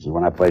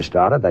When I first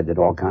started, I did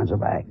all kinds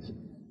of acts.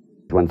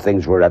 When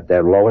things were at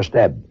their lowest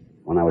ebb,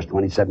 when I was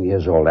 27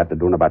 years old, after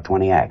doing about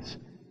 20 acts,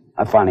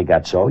 I finally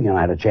got so,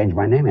 I had to change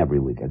my name every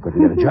week. I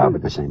couldn't get a job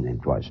with the same name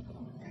twice.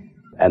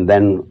 And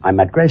then I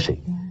met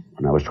Gracie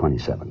when I was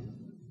 27.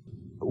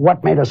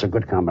 What made us a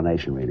good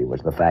combination, really,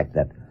 was the fact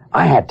that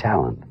I had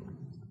talent,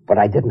 but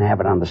I didn't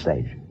have it on the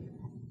stage.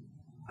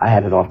 I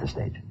had it off the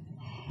stage.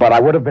 But I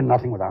would have been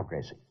nothing without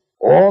Gracie.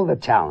 All the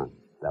talent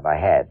that I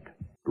had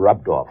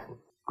rubbed off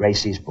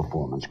Gracie's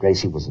performance.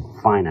 Gracie was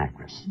a fine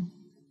actress.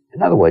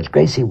 In other words,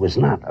 Gracie was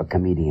not a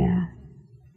comedian.